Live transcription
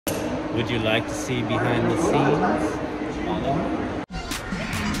Would you like to see behind the scenes? Follow.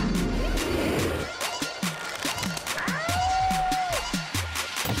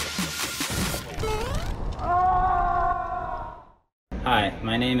 Hi,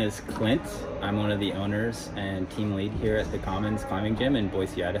 my name is Clint. I'm one of the owners and team lead here at the Commons Climbing Gym in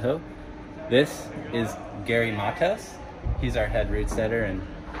Boise, Idaho. This is Gary Matos. He's our head route setter and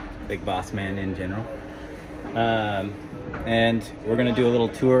big boss man in general. And we're gonna do a little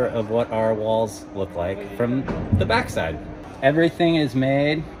tour of what our walls look like from the backside. Everything is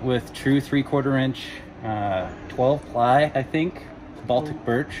made with true 3/4 inch, 12 ply, I think, Baltic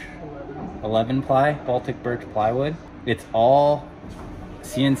birch, 11 ply, Baltic birch plywood. It's all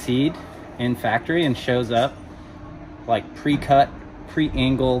CNC'd in factory and shows up like pre-cut,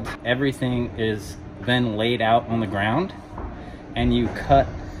 pre-angled. Everything is then laid out on the ground, and you cut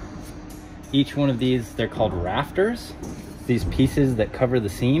each one of these. They're called rafters, these pieces that cover the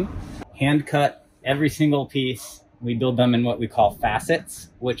seam. Hand cut every single piece. We build them in what we call facets,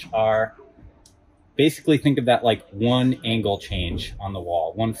 which are basically, think of that like one angle change on the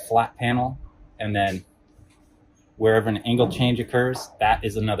wall, one flat panel, and then wherever an angle change occurs, that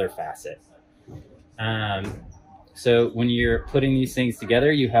is another facet. So when you're putting these things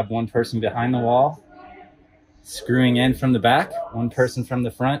together, you have one person behind the wall screwing in from the back, one person from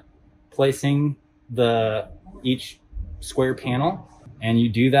the front placing each square panel, and you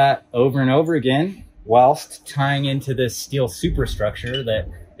do that over and over again whilst tying into this steel superstructure that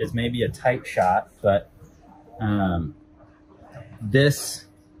is maybe a tight shot, but this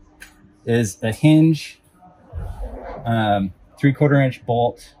is a hinge, 3/4 inch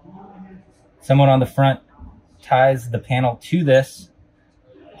bolt. Someone on the front ties the panel to this,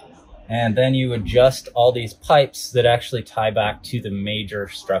 and then you adjust all these pipes that actually tie back to the major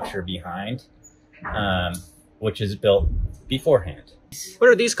structure behind, which is built beforehand. What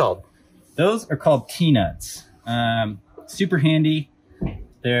are these called? Those are called T-nuts. Super handy.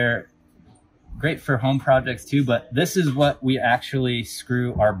 They're great for home projects too, but this is what we actually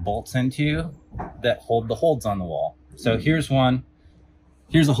screw our bolts into that hold the holds on the wall. So here's one.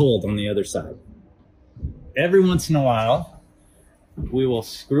 Here's a hold on the other side. Every once in a while, we will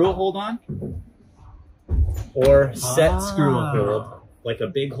screw a hold on or screw a hold, like a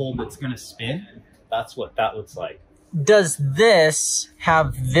big hold that's going to spin. That's what that looks like. Does this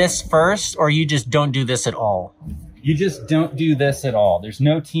have this first, or you just don't do this at all? You just don't do this at all. There's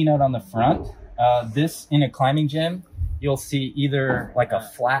no T-nut on the front. This in a climbing gym, you'll see either like a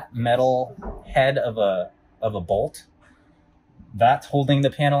flat metal head of a bolt that's holding the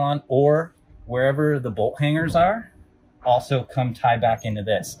panel on, or wherever the bolt hangers are also come tie back into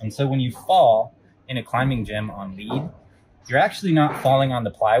this. And so when you fall in a climbing gym on lead, you're actually not falling on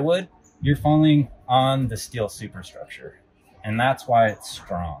the plywood, you're falling on the steel superstructure. And that's why it's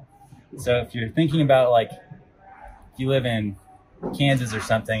strong. So if you're thinking about, like, if you live in Kansas or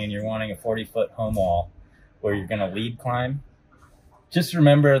something and you're wanting a 40-foot home wall where you're gonna lead climb, just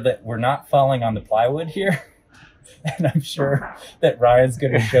remember that we're not falling on the plywood here. And I'm sure that Ryan's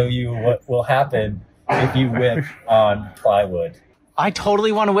gonna show you what will happen if you whip on plywood. I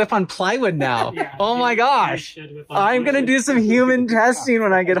totally want to whip on plywood now. Yeah, oh my gosh. I'm going to do some human testing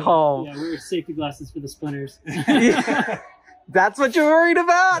when I get home. Yeah, wear safety glasses for the splinters. Yeah. That's what you're worried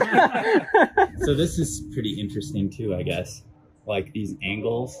about? So this is pretty interesting too, I guess. Like these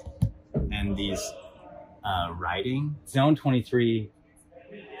angles and these writing. Zone 23,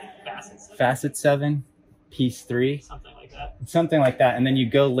 Facet 7, piece 3. Something like that. Something like that. And then you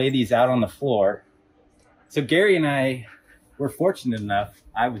go lay these out on the floor. So Gary and I were fortunate enough,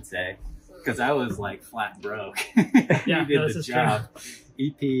 I would say, because I was like flat broke. Yeah, he did the job.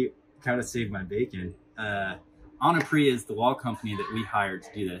 EP kind of saved my bacon. Onapri is the wall company that we hired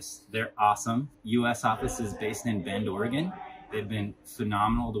to do this. They're awesome. U.S. office is based in Bend, Oregon. They've been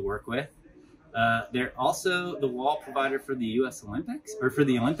phenomenal to work with. They're also the wall provider for the U.S. Olympics, or for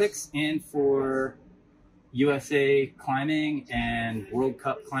the Olympics, and for USA climbing and World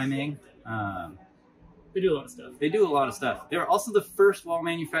Cup climbing. They do a lot of stuff. They do a lot of stuff. They're also the first wall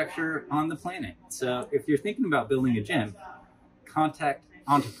manufacturer on the planet. So if you're thinking about building a gym, contact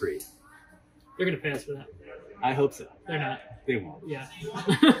Onapri. They're going to pay us for that. I hope so. They're not. They won't. Yeah.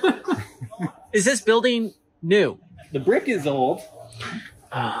 Is this building new? The brick is old.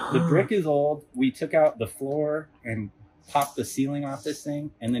 The brick is old. We took out the floor and popped the ceiling off this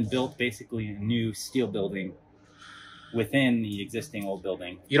thing and then built basically a new steel building within the existing old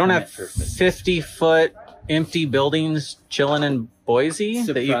building. You don't have 50-foot empty buildings chilling in Boise?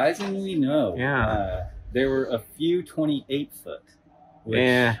 Surprisingly, no. Yeah. There were a few 28-foot,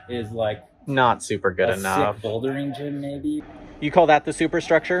 which is like not super good enough. Sick bouldering gym, maybe. You call that the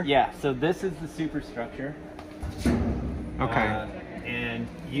superstructure? Yeah. So this is the superstructure. Okay. And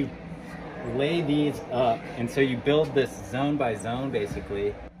you lay these up, and so you build this zone by zone.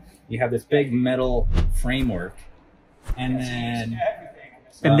 Basically, you have this big metal framework, and then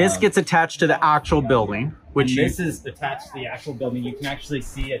And this gets attached to the actual building, which this is attached to the actual building. You can actually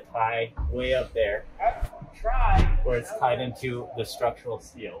see a tie way up there, where it's tied into the structural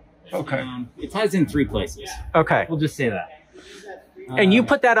steel. Okay. It ties in 3 places. Okay. We'll just say that. And you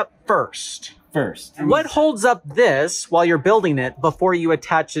put that up first. What holds up this while you're building it before you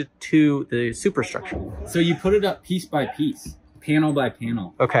attach it to the superstructure? So you put it up piece by piece, panel by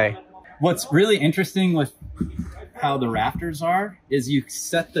panel. Okay. What's really interesting with how the rafters are is you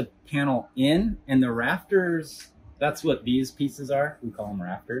set the panel in, and the rafters, that's what these pieces are. We call them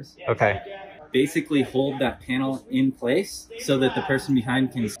rafters. Okay. Basically hold that panel in place so that the person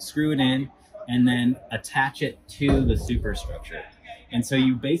behind can screw it in and then attach it to the superstructure. And so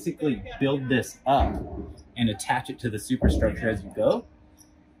you basically build this up and attach it to the superstructure as you go.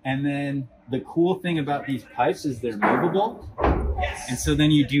 And then the cool thing about these pipes is they're movable. And so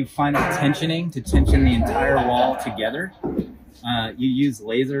then you do final tensioning to tension the entire wall together. You use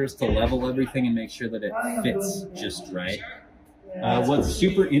lasers to level everything and make sure that it fits just right. What's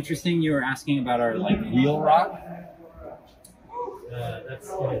super interesting, you were asking about our like wheel rock. That's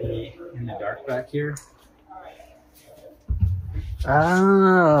going to be in the dark back here.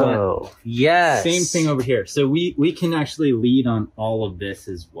 Oh, but yes. Same thing over here. So we can actually lead on all of this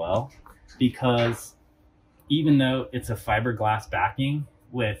as well, because even though it's a fiberglass backing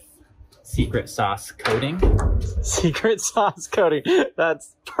with secret sauce coating. Secret sauce coating.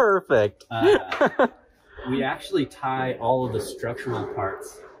 That's perfect. We actually tie all of the structural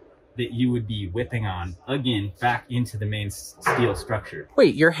parts that you would be whipping on, again, back into the main steel structure.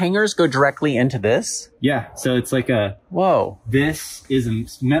 Wait, your hangers go directly into this? Yeah, so it's like a... Whoa. This is a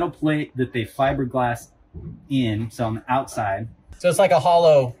metal plate that they fiberglass in, so on the outside. So it's like a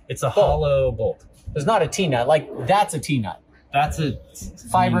hollow... It's a hollow bolt. There's not a T-nut. Like, that's a T-nut. That's a...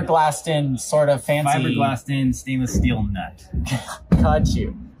 Fiberglassed in, sort of fancy... Fiberglassed in stainless steel nut. Got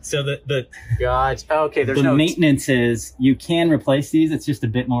you. So the Gotcha. Okay, there's the no maintenance is you can replace these. It's just a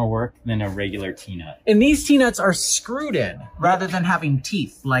bit more work than a regular T-nut. And these T-nuts are screwed in rather than having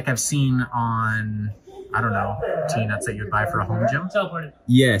teeth, like I've seen on, I don't know, T-nuts that you'd buy for a home gym. Teleported.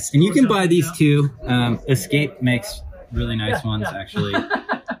 Yes, and you can buy these too. Escape makes really nice ones, actually.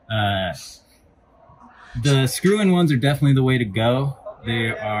 The screw-in ones are definitely the way to go.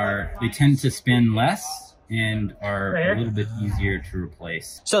 They tend to spin less and are a little bit easier to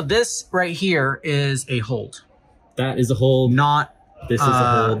replace. So this right here is a hold. That is a hold. This is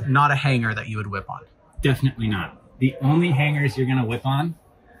a hold. Not a hanger that you would whip on. Definitely not. The only hangers you're gonna whip on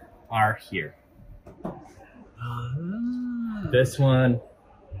are here. This one,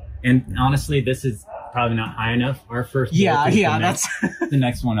 and honestly, this is probably not high enough. Our first that's the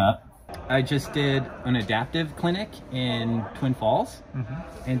next one up. I just did an adaptive clinic in Twin Falls.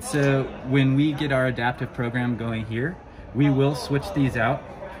 And so when we get our adaptive program going here, we will switch these out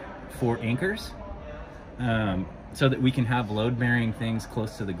for anchors so that we can have load-bearing things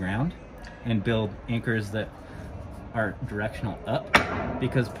close to the ground and build anchors that are directional up,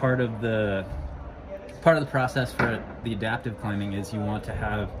 because part of the process for the adaptive climbing is you want to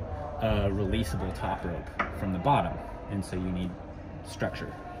have a releasable top rope from the bottom, and so you need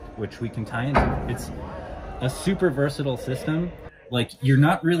structure, which we can tie into. It's a super versatile system. Like, you're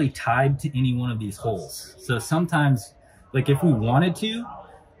not really tied to any one of these holes. So sometimes, like if we wanted to,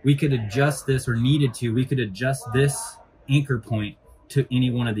 we could adjust this, or needed to, we could adjust this anchor point to any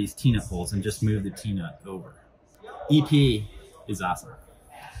one of these T-nut holes and just move the T-nut over. EP is awesome.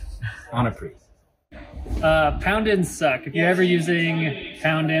 On a pre. Pound-ins suck. If you're ever using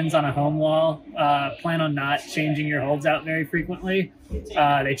pound-ins on a home wall, plan on not changing your holds out very frequently.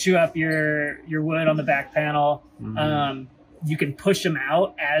 They chew up your wood on the back panel. You can push them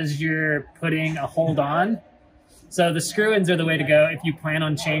out as you're putting a hold on. So the screw-ins are the way to go if you plan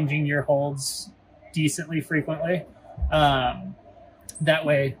on changing your holds decently frequently. That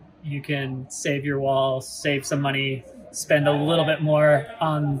way you can save your wall, save some money, spend a little bit more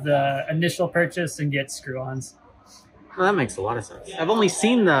on the initial purchase, and get screw-ons. Well, that makes a lot of sense. I've only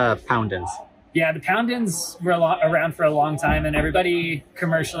seen the pound-ins. Yeah, the pound-ins were around for a long time, and everybody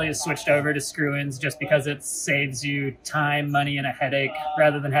commercially has switched over to screw-ins just because it saves you time, money, and a headache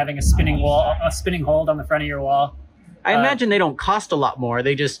rather than having a spinning hold on the front of your wall. I imagine they don't cost a lot more.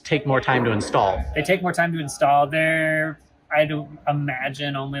 They just take more time to install. They take more time to install. I don't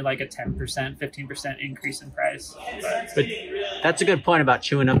imagine only like a 10%, 15% increase in price. But that's a good point about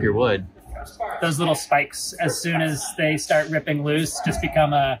chewing up your wood. those little spikes, as soon as they start ripping loose, just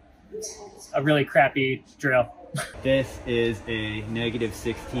become a really crappy drill. This is a negative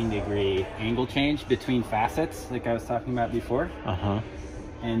 16-degree angle change between facets, like I was talking about before.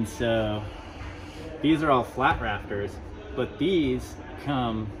 And so these are all flat rafters, but these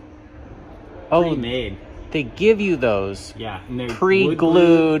come pre-made. They give you those. Yeah, and they're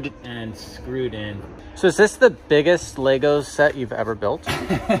pre-glued and screwed in. So is this the biggest Lego set you've ever built?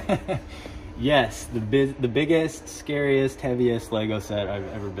 Yes, the biggest, scariest, heaviest Lego set I've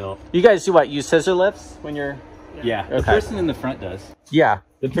ever built. You guys do what? Use scissor lifts when you're... Yeah, okay. The person in the front does. Yeah.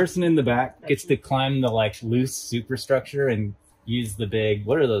 The person in the back gets to climb the like loose superstructure and use the big,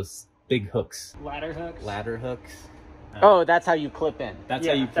 what are those big hooks? Ladder hooks. Ladder hooks. Oh, that's how you clip in. That's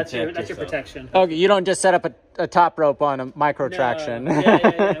how you protect that's your protection. Okay, you don't just set up a top rope on a micro traction. No,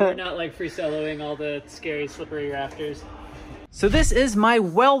 yeah. We're not like free soloing all the scary slippery rafters. So this is my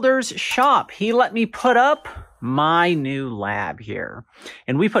welder's shop. He let me put up my new lab here.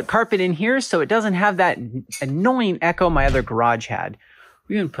 And we put carpet in here so it doesn't have that annoying echo my other garage had.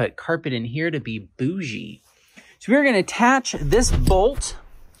 We're going to put carpet in here to be bougie. So we're going to attach this bolt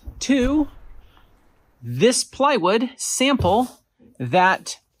to this plywood sample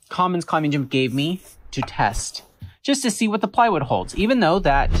that Commons Climbing Gym gave me to test, just to see what the plywood holds, even though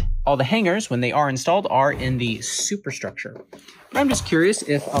that all the hangers, when they are installed, are in the Superstructure. But I'm just curious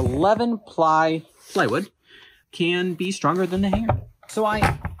if 11 ply plywood can be stronger than the hanger. So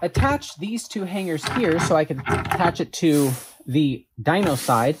I attached these two hangers here so I could attach it to the dyno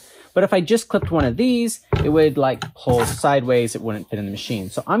side. But if I just clipped one of these, it would like pull sideways. It wouldn't fit in the machine.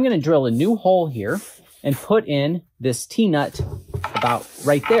 So I'm going to drill a new hole here and put in this T-nut about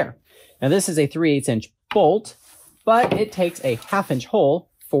right there. Now this is a 3/8 inch bolt, but it takes a 1/2 inch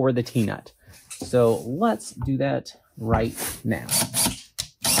hole for the T-nut. So let's do that right now.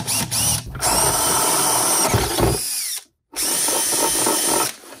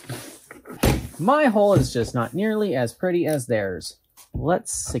 My hole is just not nearly as pretty as theirs.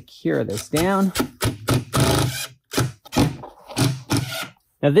 Let's secure this down.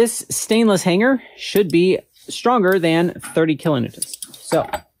 Now this stainless hanger should be stronger than 30 kilonewtons.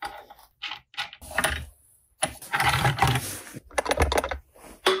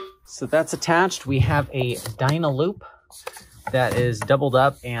 So that's attached. We have a dyno loop that is doubled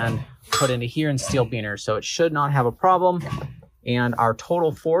up and put into here in steel beaner. So it should not have a problem. And our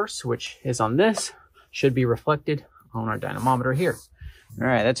total force, which is on this, should be reflected on our dynamometer here. All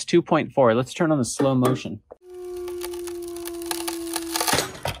right, that's 2.4. Let's turn on the slow motion.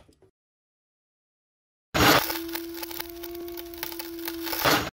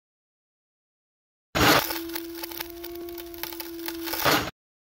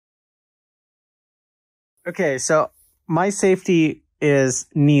 Okay, so my safety is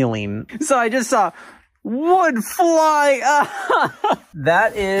kneeling. So I just saw wood fly.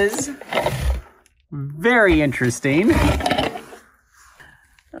 That is very interesting.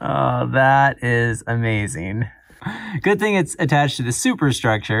 Oh, that is amazing. Good thing it's attached to the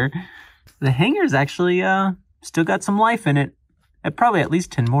Superstructure. The hanger's actually still got some life in it. At probably at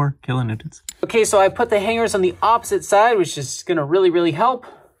least 10 more kilonewtons. Okay, so I put the hangers on the opposite side, which is gonna really help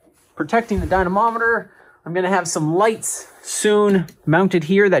protecting the dynamometer. I'm gonna have some lights soon mounted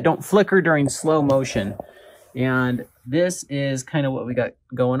here that don't flicker during slow motion. And this is kind of what we got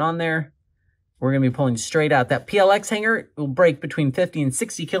going on there. We're gonna be pulling straight out. That PLX hanger will break between 50 and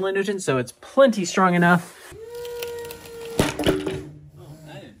 60 kilonewtons, so it's plenty strong enough. Oh,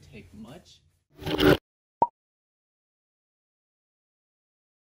 that didn't take much.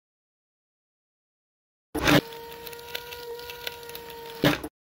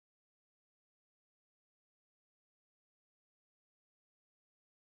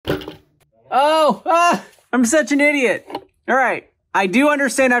 Oh, I'm such an idiot. All right, I do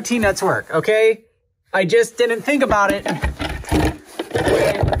understand how T-nuts work, okay? I just didn't think about it.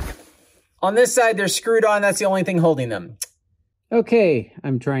 On this side, they're screwed on. That's the only thing holding them. Okay,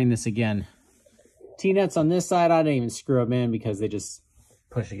 I'm trying this again. T-nuts on this side, I didn't even screw them in because they just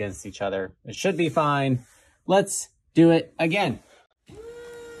push against each other. It should be fine. Let's do it again.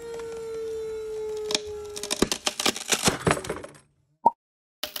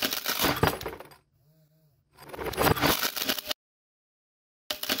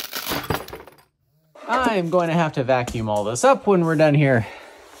 I'm going to have to vacuum all this up when we're done here.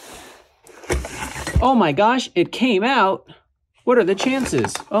 Oh my gosh, it came out. What are the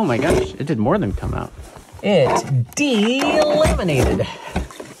chances? Oh my gosh, it did more than come out. It delaminated.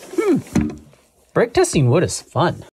 Brake testing wood is fun.